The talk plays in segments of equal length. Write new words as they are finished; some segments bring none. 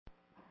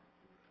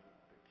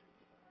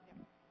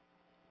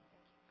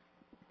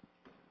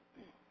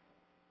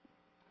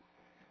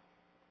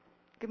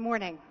Good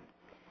morning.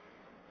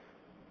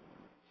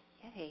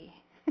 Yay.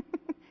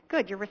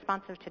 Good, you're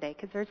responsive today,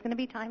 because there's going to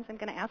be times I'm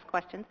going to ask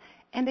questions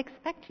and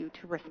expect you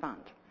to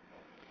respond.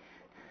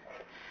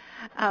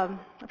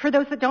 For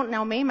those that don't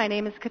know me, my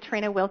name is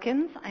Katrina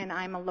Wilkins, and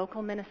I'm a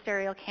local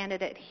ministerial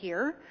candidate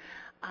here.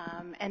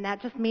 And that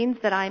just means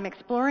that I'm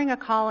exploring a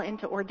call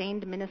into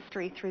ordained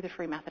ministry through the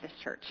Free Methodist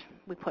Church.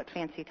 We put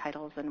fancy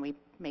titles and we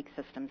make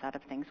systems out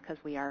of things because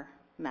we are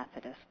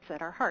Methodists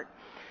at our heart.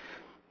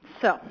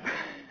 So,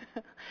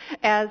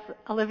 as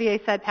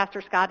Olivier said,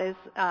 Pastor Scott is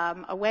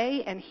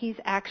away, and he's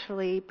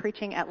actually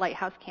preaching at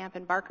Lighthouse Camp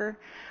in Barker.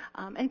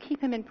 And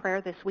keep him in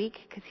prayer this week,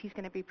 because he's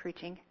going to be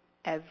preaching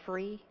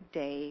every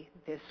day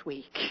this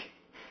week.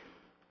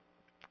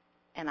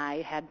 And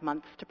I had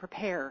months to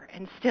prepare,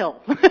 and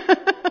still.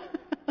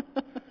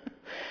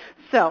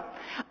 So,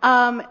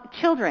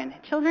 children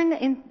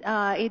in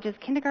ages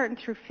kindergarten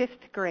through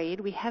 5th grade,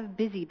 we have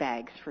busy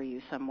bags for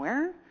you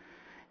somewhere.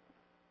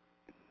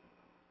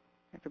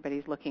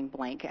 Everybody's looking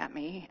blank at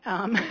me.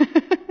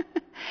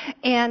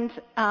 And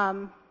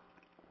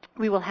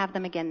we will have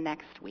them again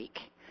next week.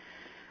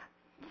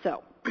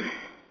 So,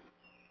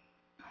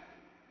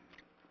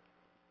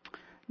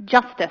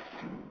 justice.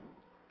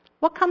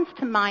 What comes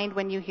to mind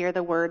when you hear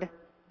the word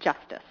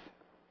justice?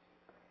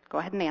 Go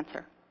ahead and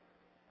answer.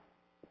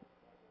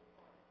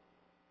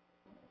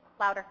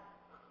 Louder.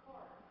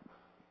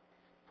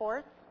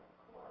 Force?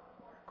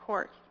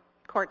 Court,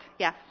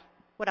 yes.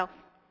 What else?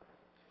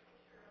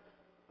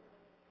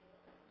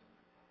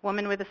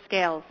 Woman with the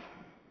scales.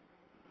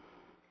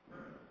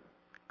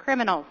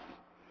 Criminals.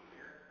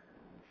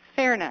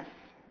 Fairness.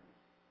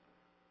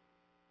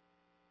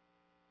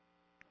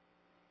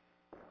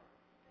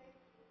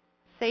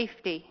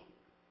 Safety.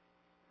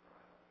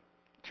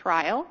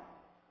 Trial.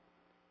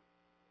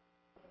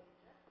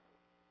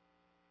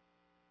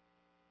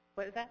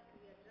 What is that?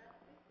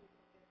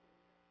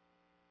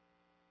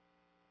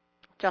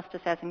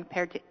 Justice as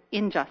compared to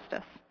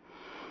injustice.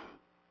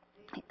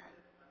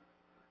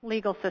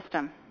 Legal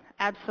system.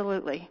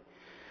 Absolutely.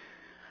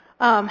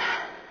 I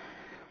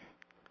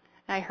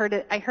heard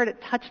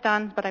it touched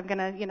on, but I'm going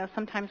to,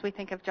 sometimes we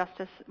think of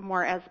justice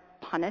more as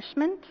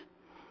punishment,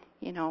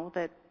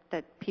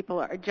 that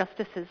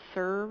justice is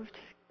served,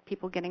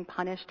 people getting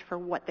punished for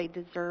what they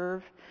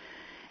deserve.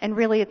 And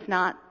really it's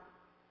not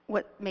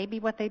what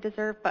they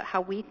deserve, but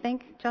how we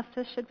think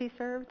justice should be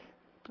served.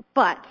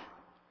 But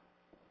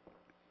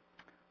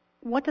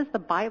what does the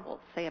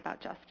Bible say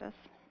about justice?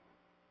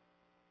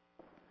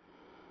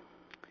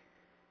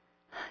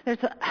 There's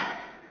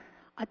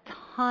a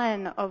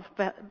ton of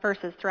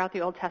verses throughout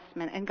the Old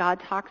Testament, and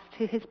God talks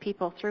to his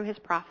people through his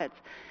prophets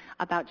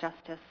about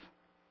justice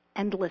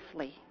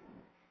endlessly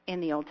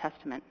in the Old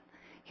Testament.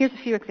 Here's a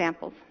few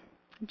examples.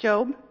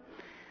 Job,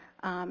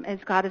 as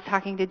God is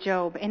talking to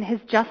Job, in his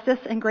justice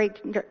and great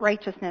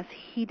righteousness,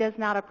 he does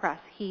not oppress,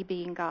 he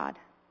being God.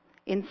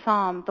 In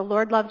Psalm, the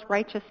Lord loves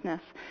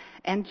righteousness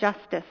and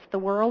justice.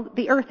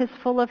 The earth is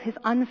full of his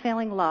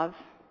unfailing love.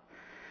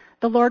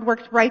 The Lord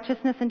works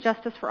righteousness and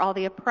justice for all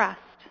the oppressed.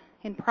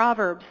 In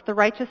Proverbs, the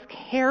righteous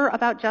care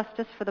about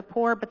justice for the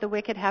poor, but the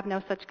wicked have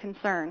no such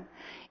concern.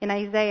 In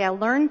Isaiah,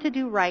 learn to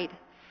do right,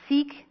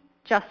 seek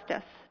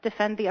justice,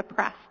 defend the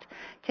oppressed,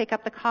 take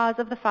up the cause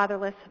of the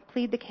fatherless,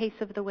 plead the case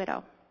of the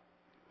widow.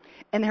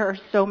 And there are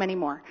so many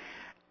more.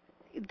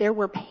 There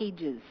were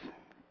pages,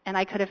 and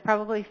I could have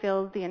probably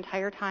filled the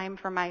entire time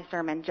for my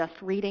sermon just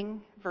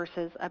reading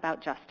verses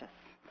about justice.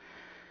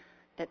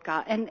 That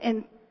God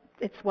and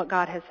it's what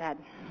God has said.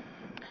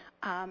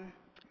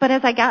 But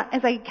as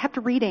I kept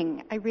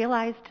reading, I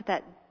realized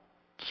that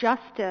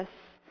justice,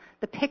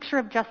 the picture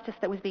of justice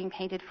that was being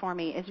painted for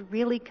me, is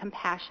really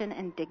compassion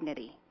and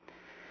dignity.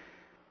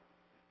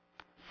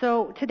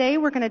 So today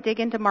we're going to dig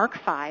into Mark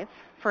 5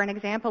 for an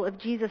example of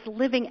Jesus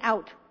living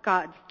out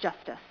God's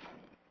justice.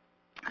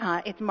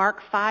 It's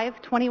Mark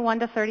 5, 21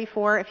 to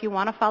 34 if you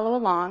want to follow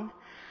along.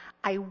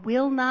 I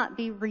will not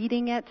be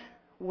reading it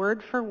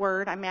word for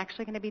word. I'm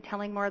actually going to be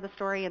telling more of the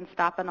story and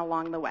stopping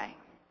along the way.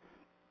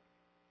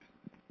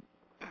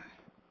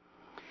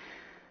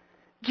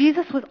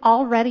 Jesus was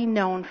already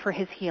known for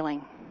his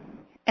healing.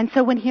 And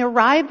so when he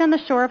arrived on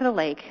the shore of the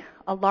lake,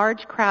 a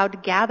large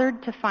crowd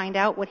gathered to find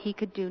out what he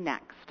could do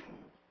next.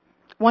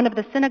 One of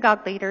the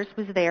synagogue leaders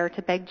was there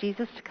to beg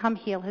Jesus to come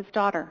heal his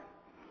daughter.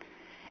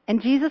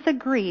 And Jesus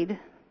agreed,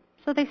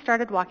 so they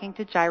started walking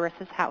to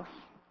Jairus' house.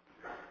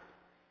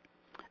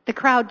 The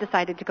crowd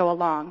decided to go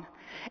along,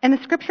 and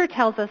the scripture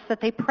tells us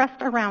that they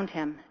pressed around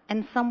him,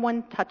 and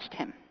someone touched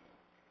him.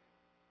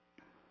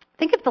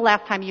 Think of the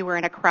last time you were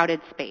in a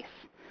crowded space.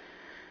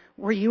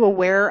 Were you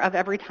aware of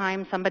every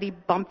time somebody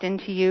bumped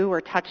into you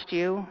or touched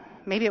you?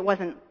 Maybe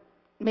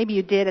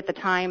you did at the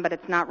time, but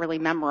it's not really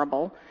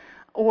memorable.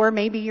 Or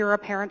maybe you're a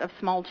parent of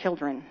small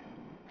children.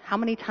 How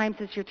many times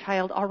has your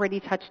child already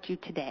touched you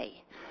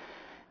today?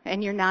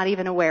 And you're not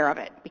even aware of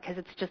it because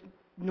it's just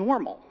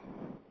normal.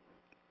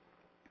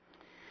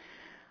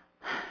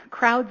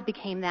 Crowds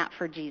became that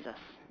for Jesus.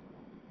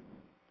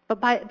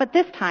 But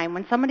this time,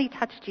 when somebody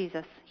touched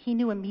Jesus, he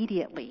knew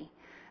immediately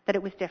that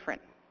it was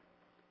different.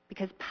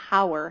 because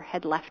power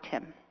had left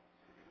him.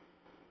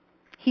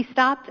 He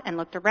stopped and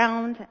looked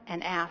around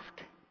and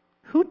asked,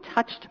 "Who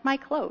touched my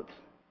clothes?"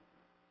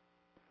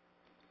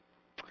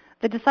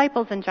 The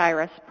disciples and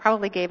Jairus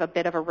probably gave a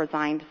bit of a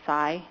resigned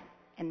sigh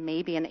and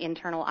maybe an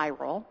internal eye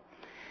roll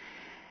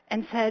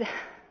and said,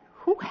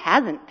 "Who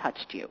hasn't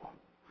touched you?"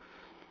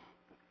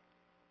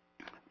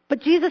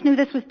 But Jesus knew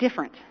this was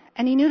different,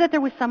 and he knew that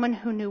there was someone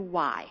who knew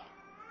why.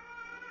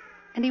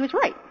 And he was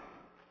right.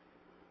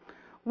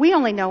 We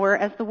only know her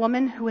as the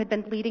woman who had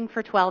been bleeding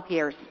for 12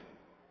 years.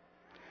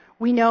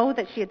 We know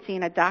that she had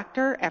seen a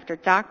doctor after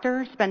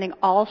doctor, spending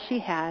all she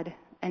had,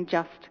 and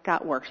just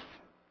got worse.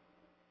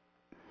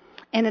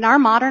 And in our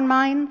modern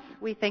minds,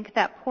 we think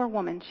that poor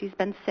woman, she's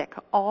been sick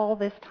all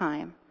this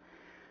time.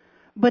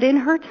 But in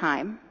her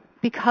time,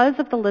 because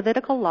of the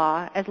Levitical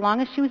law, as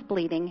long as she was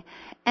bleeding,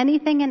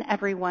 anything and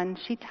everyone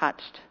she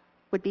touched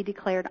would be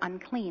declared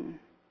unclean,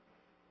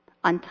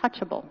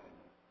 untouchable,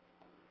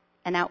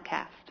 an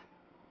outcast.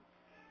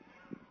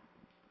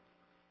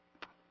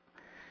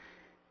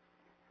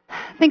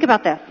 Think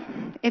about this.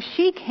 If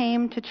she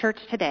came to church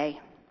today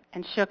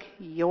and shook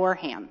your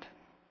hand,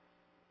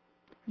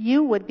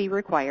 you would be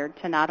required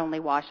to not only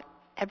wash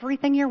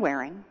everything you're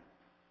wearing,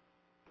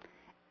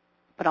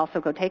 but also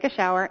go take a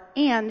shower,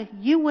 and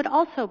you would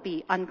also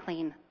be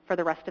unclean for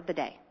the rest of the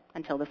day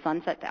until the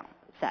sun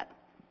set.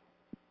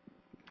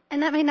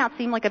 And that may not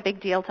seem like a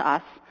big deal to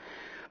us,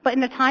 but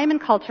in a time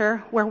and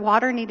culture where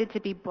water needed to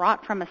be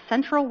brought from a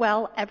central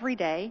well every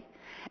day,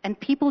 and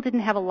people didn't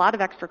have a lot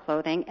of extra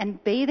clothing,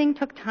 and bathing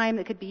took time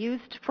that could be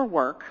used for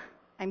work,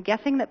 I'm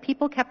guessing that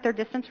people kept their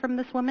distance from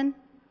this woman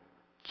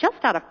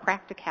just out of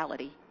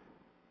practicality.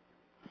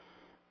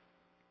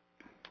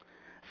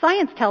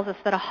 Science tells us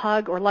that a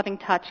hug or loving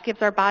touch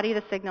gives our body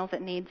the signals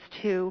it needs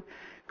to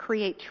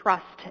create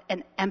trust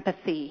and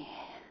empathy.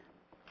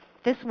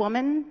 This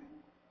woman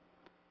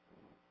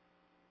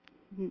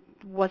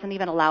wasn't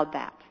even allowed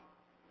that.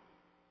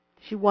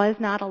 She was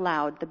not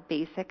allowed the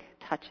basic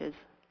touches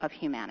of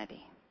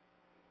humanity.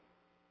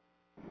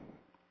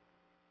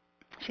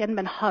 She hadn't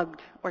been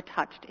hugged or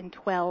touched in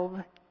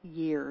 12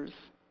 years.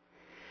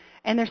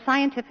 And there's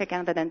scientific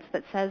evidence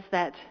that says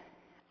that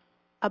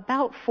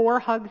about 4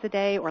 hugs a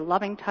day or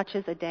loving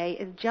touches a day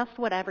is just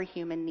what every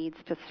human needs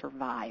to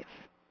survive.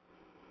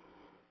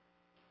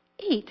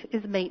 8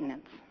 is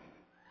maintenance.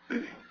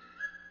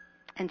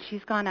 And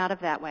she's gone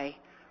that way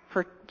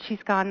for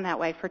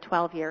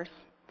 12 years.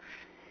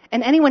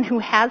 And anyone who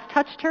has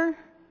touched her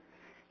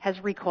has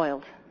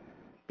recoiled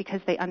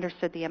because they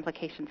understood the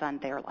implications on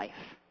their life.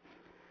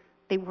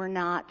 They were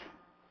not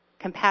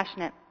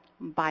compassionate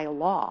by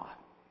law.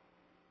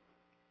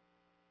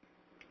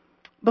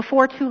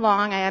 Before too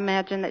long, I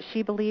imagine that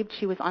she believed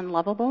she was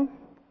unlovable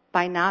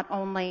by not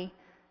only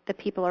the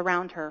people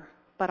around her,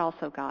 but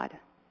also God.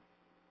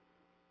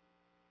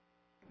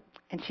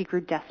 And she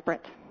grew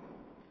desperate.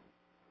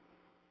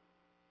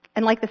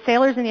 And like the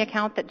sailors in the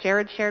account that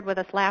Jared shared with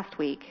us last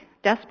week,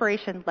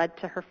 desperation led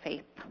to her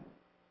faith.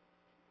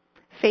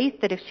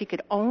 Faith that if she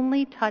could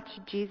only touch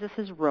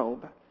Jesus'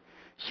 robe,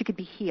 she could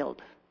be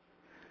healed.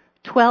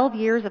 12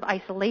 years of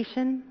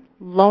isolation,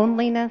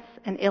 loneliness,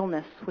 and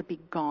illness would be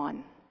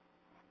gone.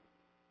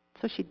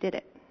 So she did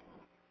it.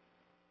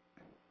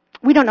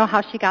 We don't know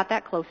how she got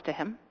that close to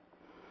him.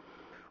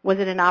 Was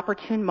it an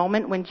opportune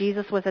moment when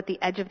Jesus was at the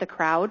edge of the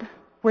crowd?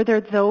 Were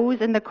there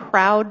those in the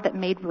crowd that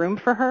made room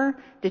for her?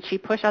 Did she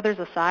push others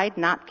aside,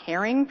 not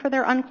caring for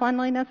their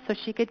uncleanliness so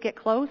she could get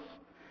close?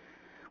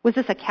 Was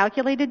this a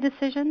calculated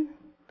decision?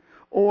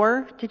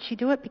 Or did she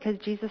do it because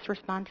Jesus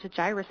responded to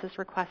Jairus'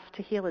 request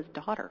to heal his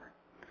daughter,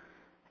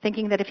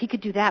 thinking that if he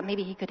could do that,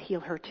 maybe he could heal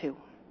her too?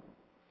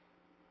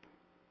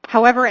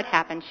 However it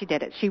happened, she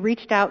did it. She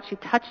reached out, she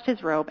touched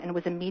his robe, and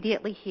was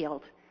immediately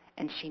healed,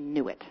 and she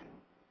knew it.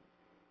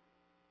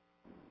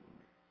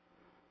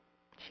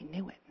 She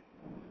knew it.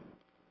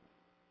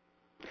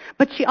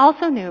 But she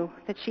also knew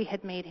that she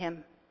had made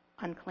him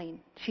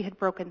unclean. She had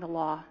broken the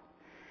law.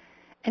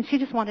 And she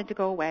just wanted to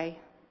go away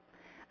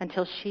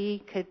until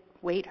she could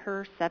wait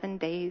her 7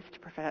 days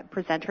to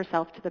present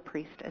herself to the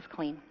priest as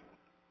clean.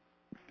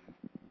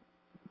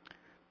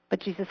 But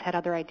Jesus had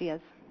other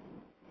ideas.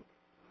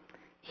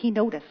 He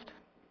noticed.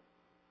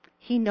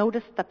 He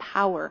noticed the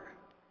power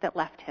that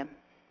left him.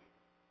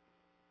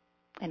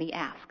 And he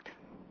asked.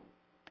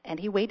 And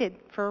he waited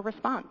for a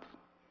response.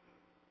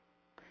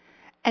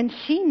 And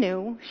she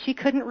knew she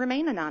couldn't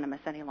remain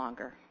anonymous any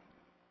longer.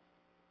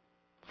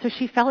 So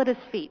she fell at his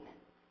feet,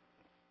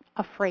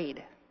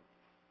 afraid.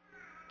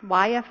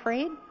 Why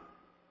afraid?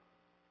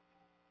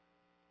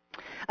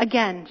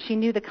 Again, she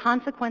knew the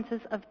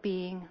consequences of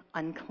being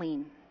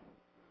unclean.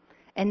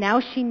 And now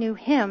she knew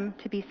him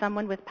to be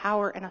someone with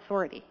power and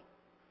authority.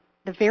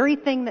 The very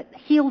thing that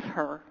heals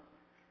her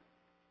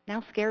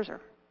now scares her.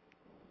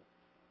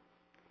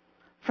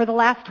 For the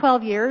last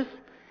 12 years,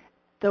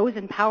 those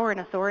in power and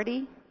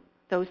authority,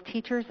 those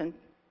teachers and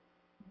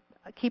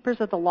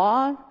keepers of the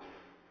law,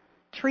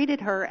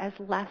 treated her as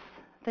less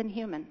than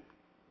human.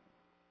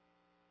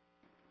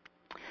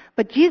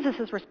 But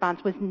Jesus'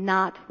 response was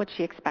not what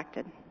she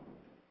expected.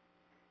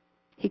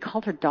 He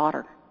called her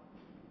daughter.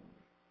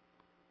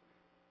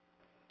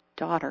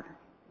 Daughter.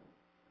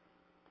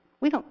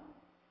 We don't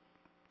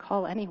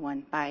call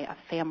anyone by a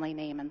family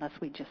name unless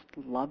we just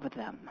love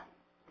them.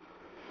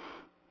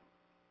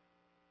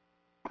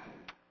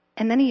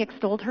 And then he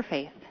extolled her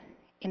faith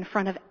in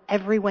front of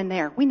everyone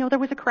there. We know there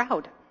was a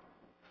crowd.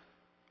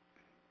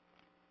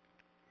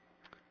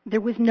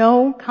 There was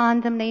no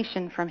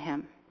condemnation from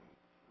him.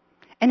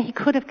 And he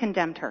could have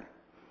condemned her.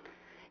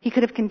 He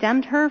could have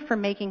condemned her for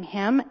making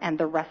him and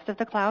the rest of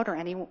the crowd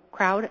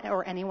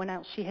or anyone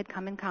else she had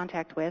come in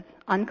contact with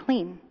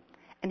unclean.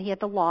 And he had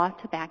the law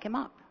to back him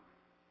up.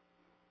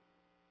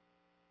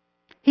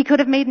 He could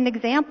have made an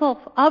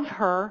example of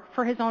her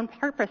for his own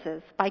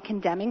purposes by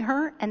condemning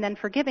her and then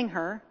forgiving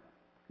her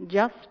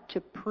just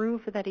to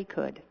prove that he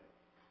could.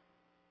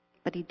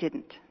 But he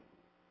didn't.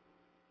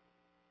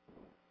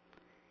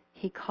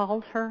 He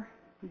called her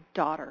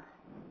daughter.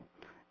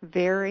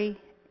 Very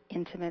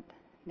intimate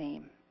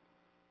name.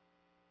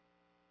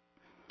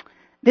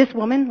 This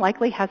woman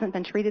likely hasn't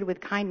been treated with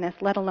kindness,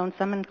 let alone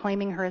someone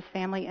claiming her as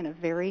family, in a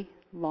very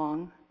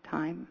long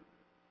time.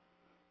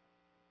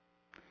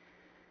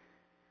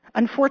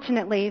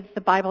 Unfortunately,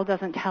 the Bible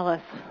doesn't tell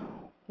us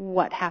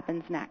what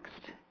happens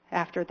next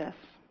after this.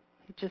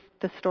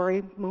 The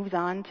story moves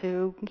on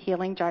to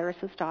healing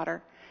Jairus'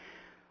 daughter.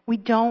 We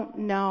don't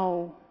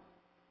know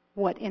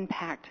what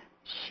impact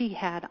she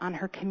had on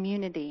her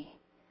community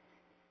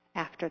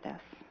after this.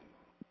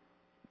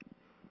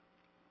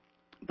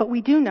 But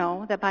we do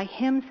know that by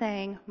him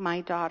saying,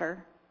 "My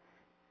daughter,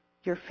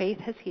 your faith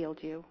has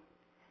healed you.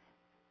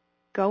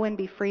 Go and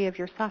be free of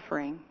your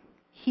suffering,"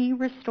 he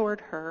restored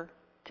her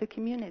to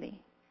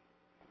community.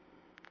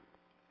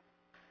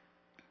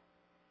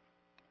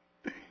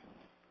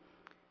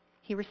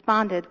 He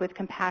responded with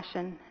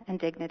compassion and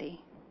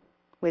dignity,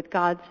 with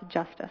God's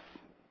justice.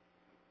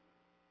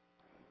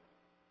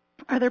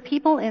 Are there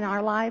people in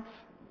our lives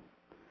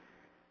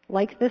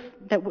like this,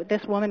 that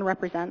this woman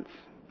represents,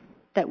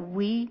 that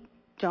we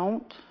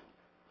don't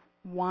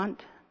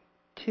want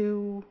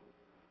to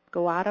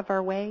go out of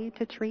our way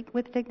to treat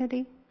with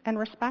dignity and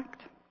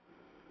respect?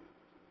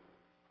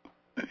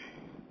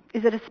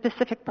 Is it a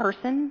specific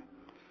person?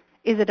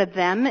 Is it a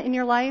them in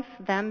your life,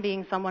 them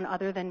being someone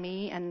other than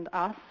me and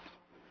us?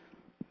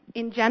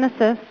 In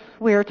Genesis,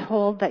 we are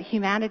told that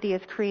humanity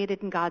is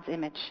created in God's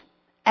image.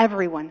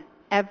 Everyone,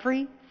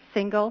 every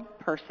single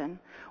person,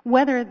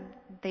 whether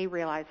they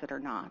realize it or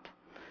not.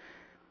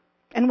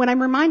 And when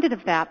I'm reminded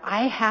of that,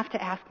 I have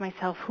to ask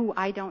myself who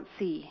I don't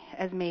see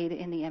as made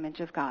in the image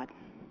of God.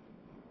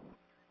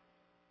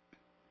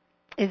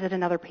 Is it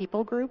another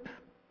people group?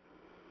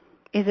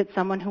 Is it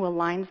someone who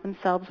aligns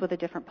themselves with a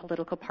different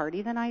political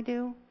party than I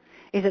do?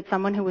 Is it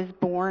someone who was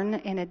born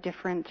in a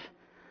different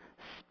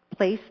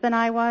place than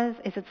I was?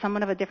 Is it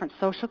someone of a different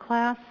social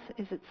class?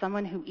 Is it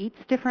someone who eats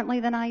differently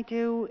than I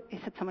do? Is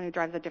it someone who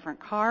drives a different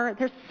car?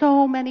 There's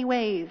so many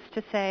ways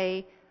to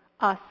say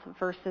us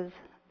versus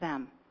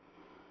them.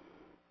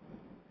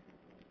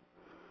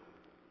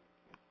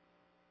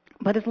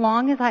 But as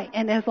long as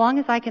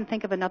I can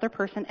think of another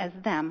person as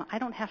them, I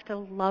don't have to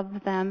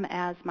love them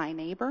as my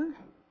neighbor.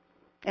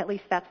 At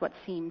least that's what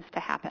seems to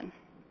happen.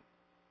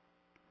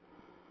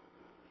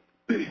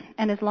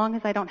 And as long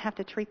as I don't have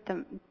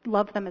to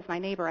love them as my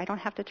neighbor, I don't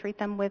have to treat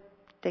them with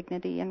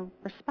dignity and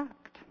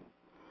respect.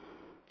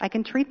 I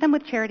can treat them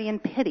with charity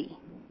and pity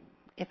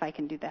if I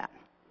can do that.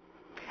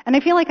 And I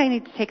feel like I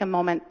need to take a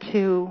moment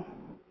to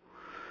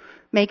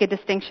make a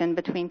distinction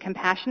between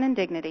compassion and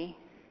dignity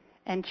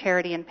and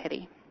charity and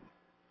pity.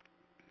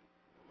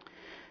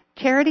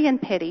 Charity and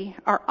pity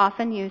are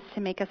often used to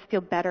make us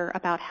feel better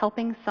about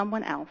helping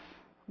someone else,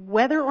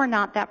 whether or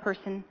not that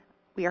person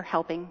we are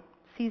helping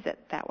sees it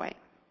that way.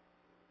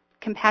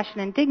 Compassion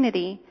and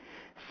dignity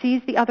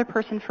sees the other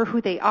person for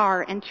who they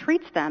are and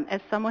treats them as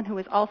someone who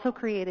is also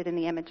created in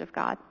the image of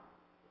God.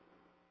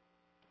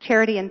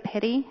 Charity and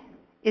pity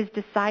is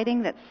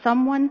deciding that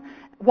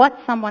what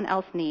someone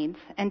else needs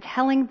and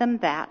telling them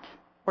that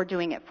or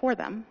doing it for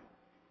them.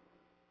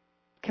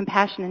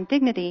 Compassion and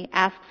dignity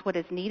asks what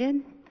is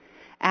needed,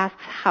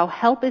 asks how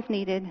help is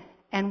needed,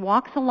 and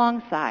walks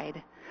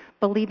alongside,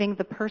 believing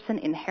the person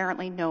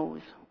inherently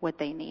knows what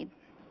they need.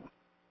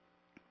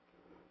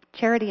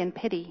 Charity and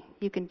pity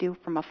you can do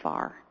from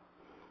afar.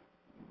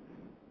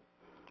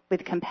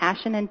 With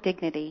compassion and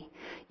dignity,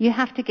 you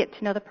have to get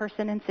to know the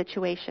person and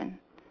situation.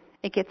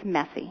 It gets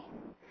messy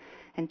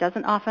and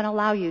doesn't often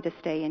allow you to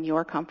stay in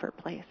your comfort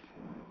place.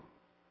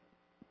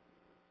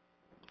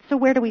 So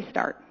where do we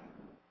start?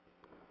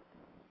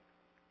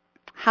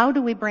 How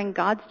do we bring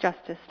God's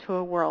justice to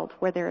a world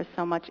where there is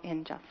so much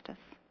injustice?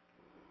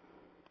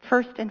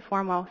 First and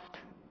foremost,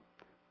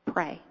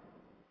 pray.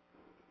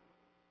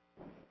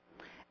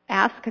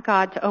 Ask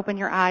God to open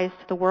your eyes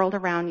to the world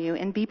around you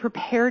and be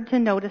prepared to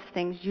notice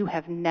things you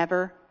have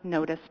never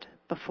noticed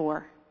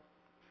before.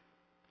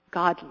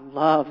 God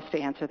loves to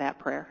answer that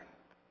prayer.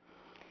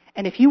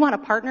 And if you want to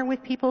partner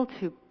with people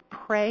to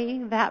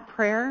pray that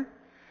prayer,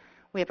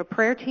 we have a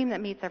prayer team that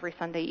meets every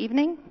Sunday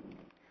evening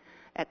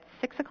at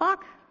 6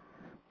 o'clock.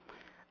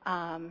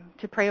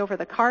 to pray over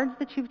the cards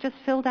that you've just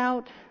filled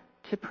out,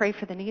 to pray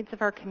for the needs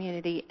of our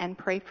community, and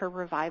pray for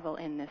revival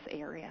in this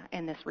area,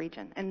 in this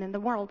region, and in the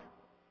world.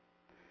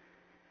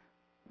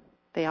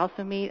 They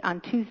also meet on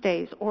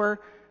Tuesdays, or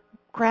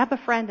grab a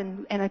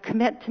friend and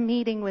commit to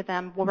meeting with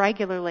them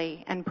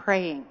regularly and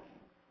praying.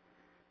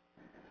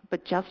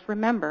 But just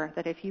remember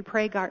that if you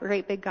pray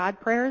great big God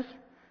prayers,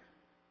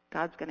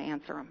 God's going to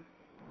answer them.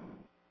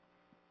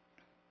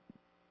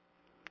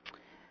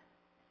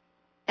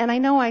 And I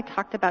know I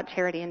talked about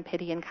charity and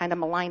pity and kind of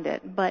maligned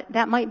it, but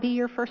that might be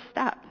your first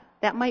step.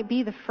 That might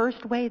be the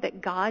first way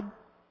that God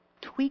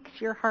tweaks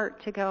your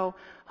heart to go,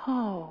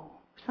 oh,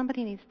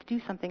 somebody needs to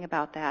do something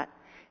about that.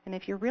 And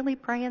if you're really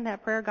praying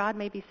that prayer, God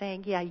may be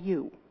saying, yeah,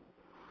 you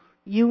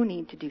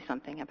need to do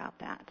something about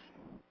that.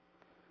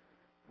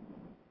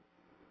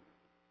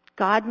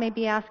 God may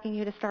be asking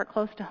you to start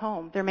close to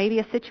home. There may be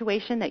a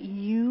situation that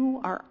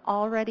you are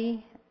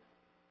already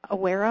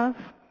aware of,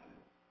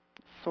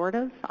 sort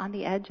of on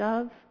the edge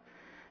of,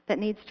 that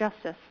needs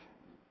justice,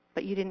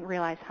 but you didn't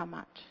realize how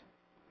much.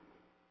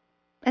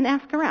 And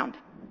ask around.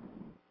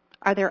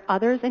 Are there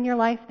others in your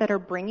life that are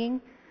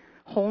bringing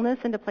wholeness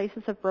into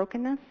places of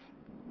brokenness?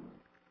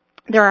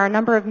 There are a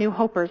number of new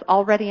hopers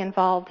already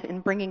involved in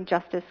bringing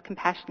justice,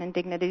 compassion, and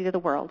dignity to the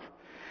world.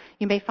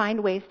 You may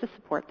find ways to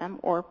support them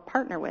or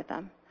partner with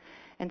them.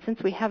 And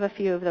since we have a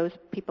few of those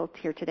people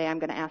here today, I'm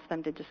going to ask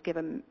them to just give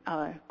them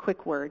a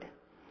quick word.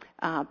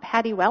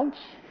 Patty Welch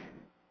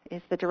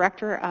is the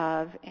director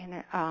of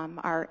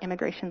our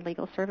Immigration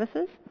Legal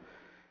Services.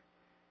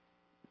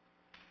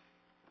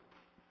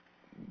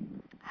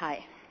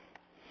 Hi.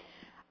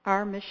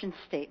 Our mission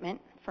statement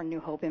for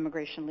New Hope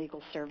Immigration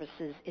Legal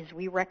Services is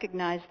we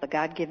recognize the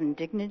God-given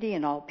dignity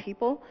in all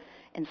people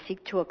and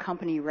seek to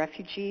accompany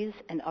refugees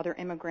and other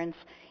immigrants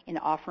in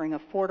offering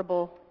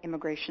affordable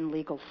immigration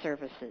legal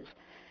services.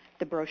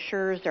 The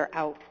brochures are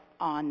out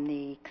on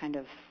the kind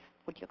of,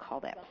 what do you call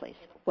that place?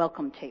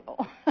 Welcome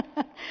table.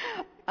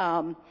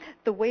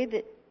 The way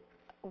that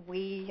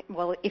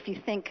if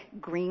you think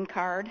green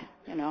card,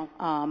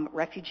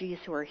 refugees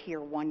who are here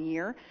 1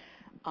 year,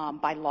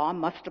 by law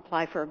must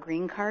apply for a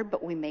green card,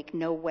 but we make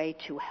no way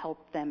to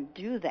help them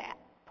do that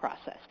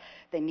process.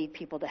 They need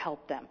people to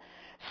help them.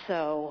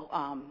 So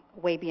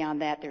way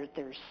beyond that,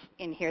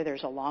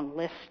 there's a long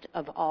list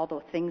of all the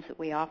things that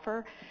we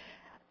offer.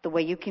 The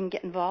way you can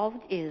get involved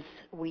is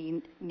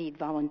we need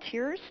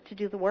volunteers to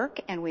do the work,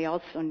 and we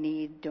also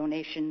need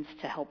donations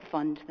to help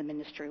fund the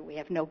ministry. We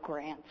have no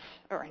grants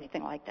or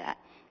anything like that,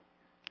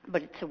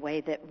 but it's a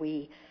way that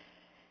we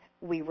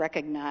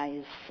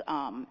recognize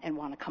and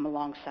want to come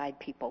alongside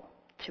people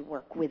to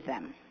work with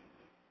them.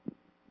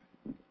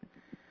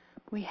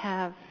 We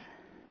have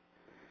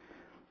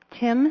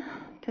Tim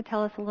to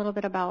tell us a little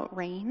bit about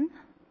RAIN.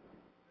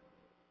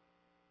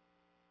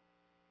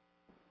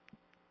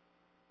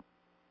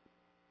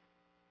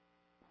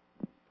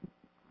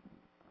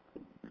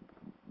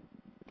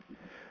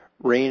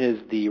 RAIN is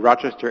the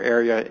Rochester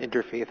Area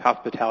Interfaith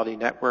Hospitality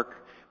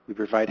Network. We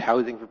provide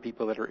housing for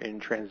people that are in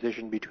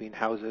transition between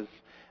houses.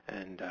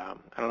 And I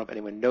don't know if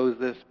anyone knows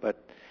this,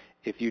 but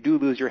if you do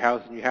lose your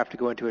house and you have to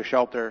go into a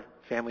shelter,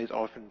 families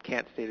often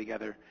can't stay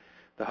together.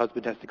 The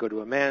husband has to go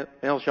to a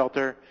male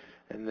shelter,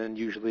 and then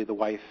usually the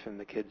wife and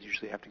the kids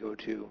usually have to go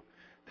to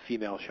the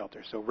female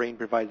shelter. So RAIN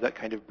provides that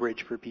kind of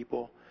bridge for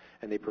people,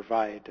 and they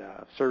provide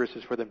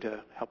services for them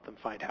to help them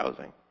find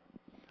housing.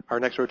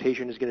 Our next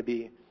rotation is going to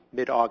be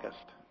mid-August.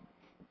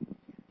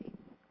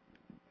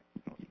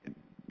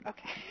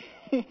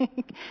 Okay.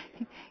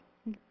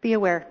 Be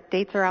aware,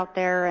 dates are out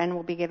there, and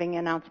we'll be giving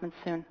announcements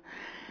soon.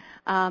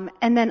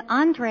 And then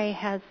Andre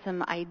has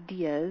some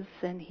ideas,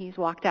 and he's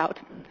walked out.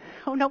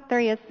 Oh, nope, there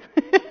he is.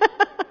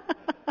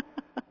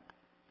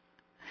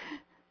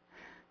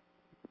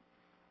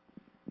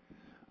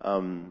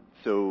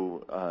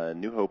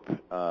 New Hope,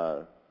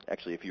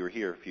 actually, if you were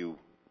here a few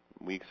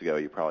weeks ago,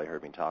 you probably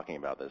heard me talking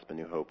about this, but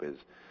New Hope is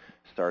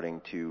starting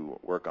to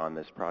work on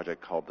this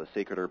project called the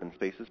Sacred Urban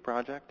Spaces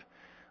Project,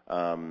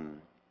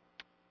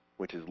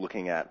 which is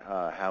looking at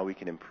how we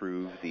can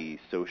improve the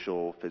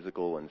social,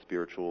 physical, and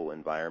spiritual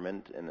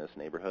environment in this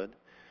neighborhood.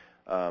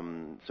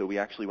 So we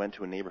actually went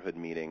to a neighborhood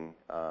meeting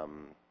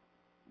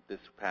this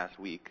past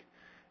week,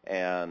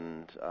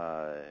 and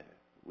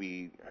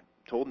we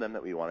told them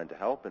that we wanted to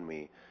help, and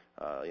we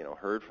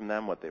heard from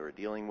them what they were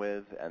dealing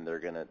with, and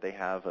they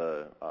have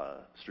a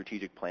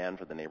strategic plan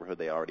for the neighborhood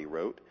they already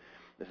wrote.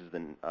 This is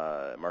the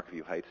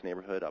Markview Heights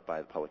neighborhood up by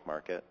the public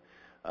market.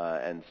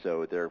 And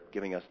so they're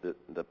giving us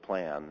the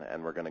plan,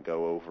 and we're going to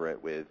go over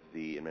it with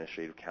the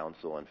administrative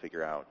council and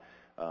figure out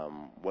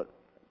what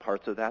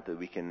parts of that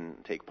we can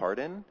take part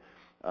in.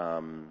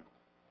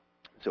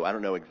 So I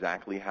don't know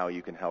exactly how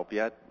you can help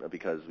yet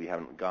because we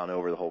haven't gone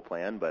over the whole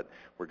plan, but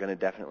we're going to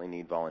definitely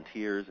need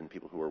volunteers and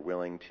people who are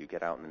willing to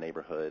get out in the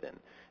neighborhood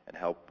and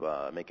help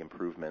make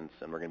improvements.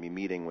 And we're going to be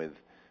meeting with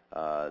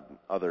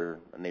other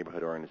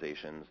neighborhood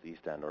organizations, the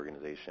East End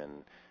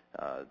organization,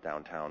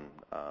 downtown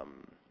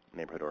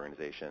neighborhood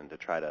organization to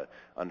try to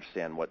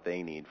understand what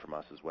they need from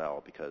us as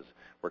well, because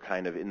we're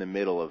kind of in the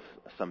middle of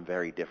some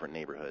very different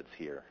neighborhoods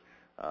here.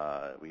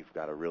 We've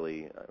got a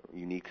really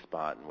unique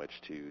spot in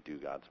which to do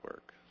God's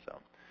work.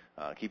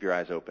 So keep your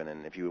eyes open,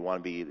 and if you want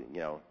to be,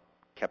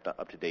 kept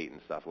up to date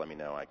and stuff, let me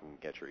know. I can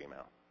get your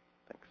email.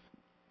 Thanks.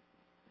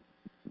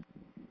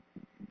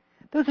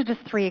 Those are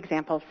just 3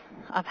 examples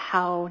of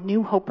how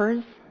New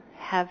Hopers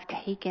have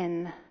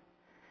taken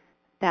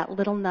that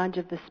little nudge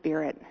of the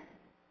Spirit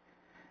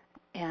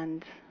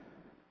and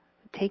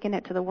taken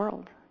it to the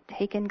world,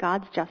 taken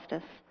God's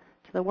justice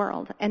to the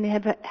world, and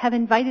have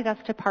invited us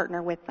to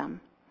partner with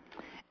them.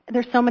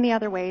 There's so many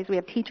other ways. We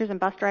have teachers and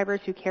bus drivers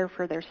who care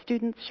for their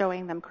students,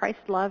 showing them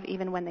Christ's love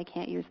even when they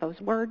can't use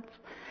those words.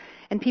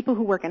 And people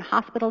who work in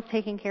hospitals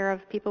taking care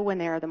of people when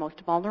they are the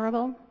most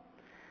vulnerable.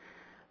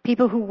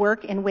 People who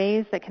work in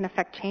ways that can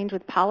affect change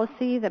with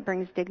policy that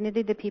brings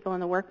dignity to people in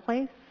the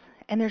workplace.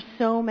 And there's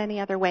so many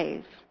other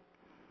ways.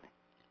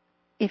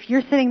 If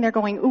you're sitting there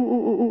going, ooh, ooh,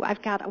 ooh, ooh,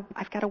 I've got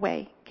a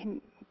way.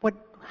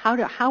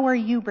 How are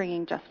you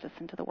bringing justice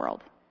into the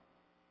world?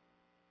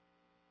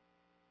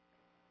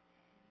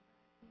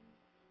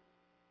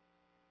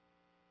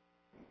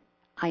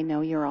 I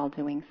know you're all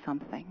doing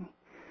something.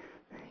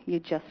 You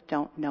just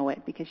don't know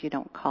it because you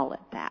don't call it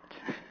that.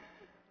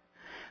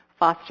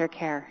 Foster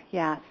care,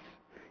 yes.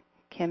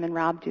 Kim and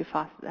Rob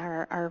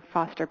are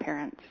foster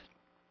parents.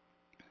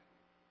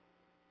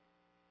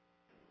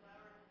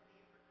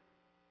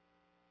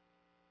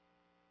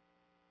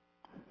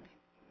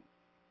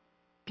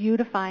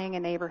 Beautifying a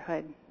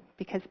neighborhood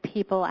because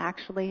people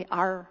actually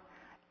are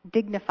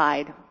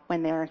dignified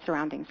when their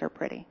surroundings are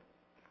pretty.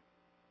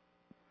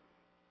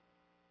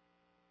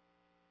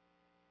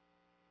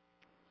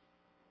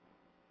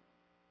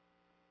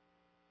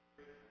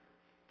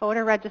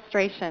 Voter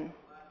registration.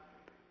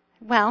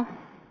 Well,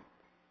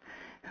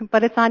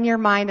 but it's on your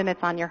mind and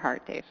it's on your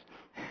heart, Dave.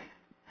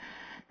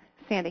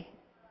 Sandy.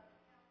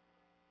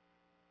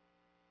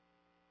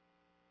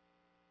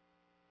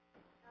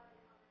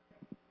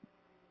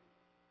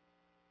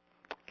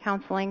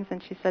 Counselings,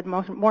 and she said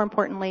more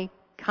importantly,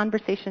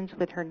 conversations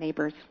with her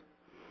neighbors.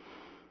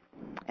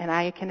 And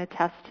I can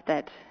attest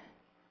that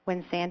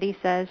when Sandy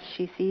says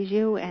she sees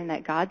you and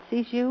that God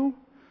sees you,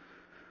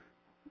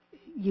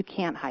 you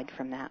can't hide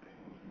from that.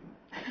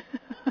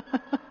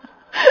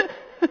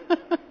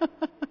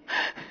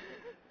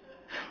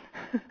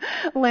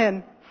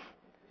 Lynn.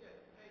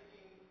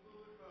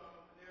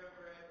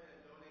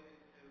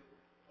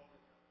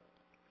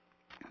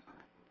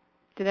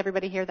 Did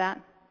everybody hear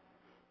that?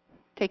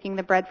 Taking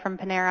the bread from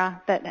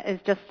Panera that is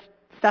just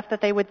stuff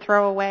that they would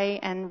throw away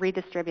and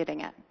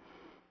redistributing it.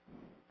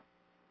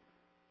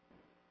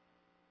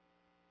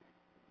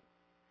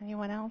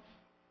 Anyone else?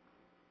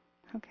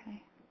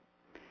 Okay.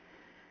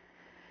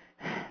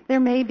 There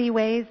may be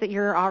ways that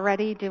you're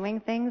already doing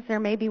things. There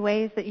may be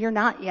ways that you're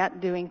not yet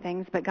doing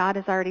things, but God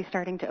is already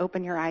starting to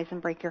open your eyes and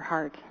break your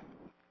heart.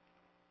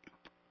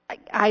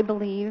 I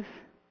believe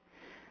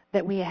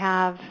that we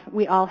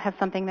all have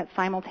something that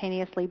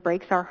simultaneously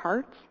breaks our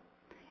hearts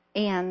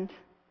and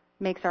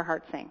makes our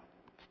hearts sing.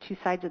 It's 2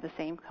 sides of the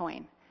same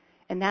coin.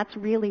 And that's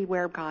really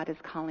where God is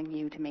calling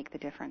you to make the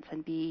difference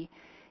and be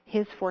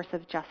his force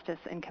of justice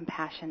and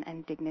compassion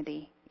and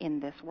dignity in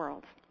this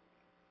world.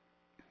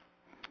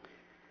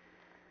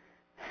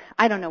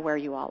 I don't know where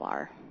you all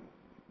are,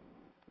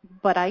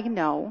 but I do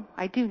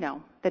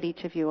know that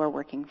each of you are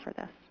working for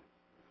this.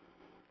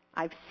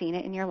 I've seen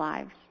it in your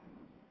lives,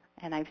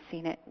 and I've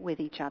seen it with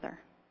each other.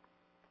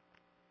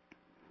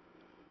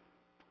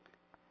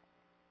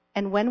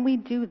 And when we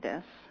do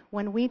this,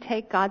 when we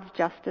take God's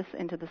justice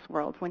into this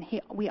world, when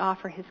we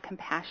offer his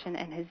compassion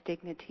and his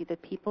dignity to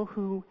people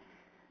who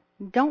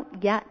don't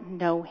yet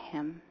know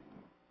him,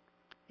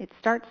 it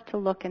starts to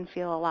look and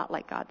feel a lot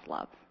like God's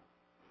love.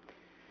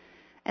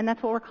 And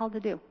that's what we're called to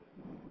do.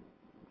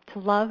 To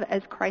love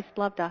as Christ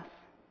loved us.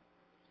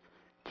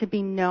 To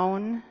be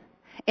known.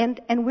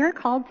 And we're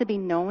called to be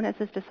known as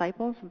his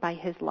disciples by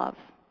his love.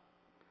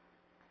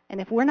 And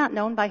if we're not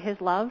known by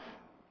his love,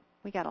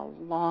 we got a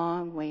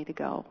long way to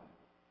go.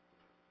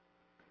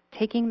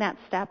 Taking that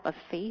step of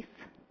faith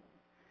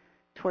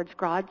towards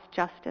God's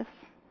justice,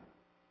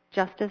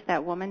 just as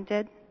that woman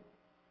did,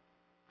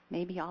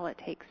 may be all it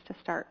takes to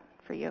start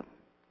for you.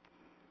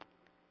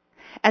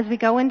 As we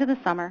go into the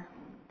summer,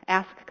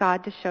 ask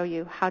God to show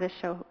you how to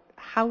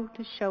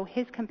show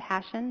his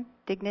compassion,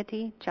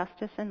 dignity,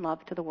 justice, and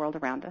love to the world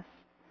around us.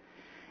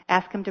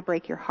 Ask him to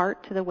break your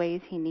heart to the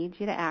ways he needs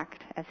you to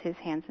act as his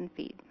hands and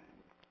feet.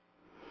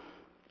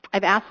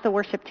 I've asked the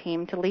worship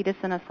team to lead us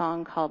in a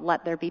song called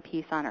Let There Be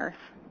Peace on Earth.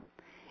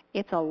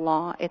 It's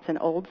an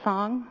old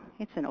song.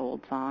 It's an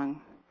old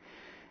song.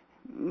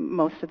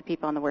 Most of the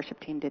people on the worship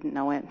team didn't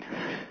know it.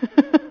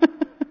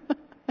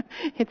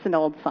 It's an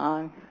old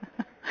song.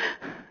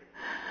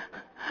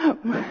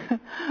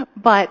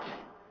 But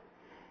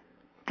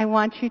I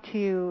want you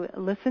to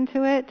listen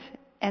to it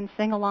and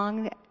sing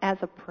along as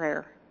a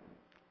prayer.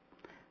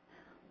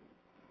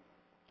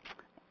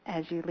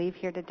 As you leave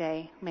here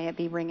today, may it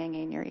be ringing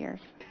in your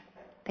ears.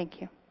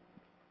 Thank you.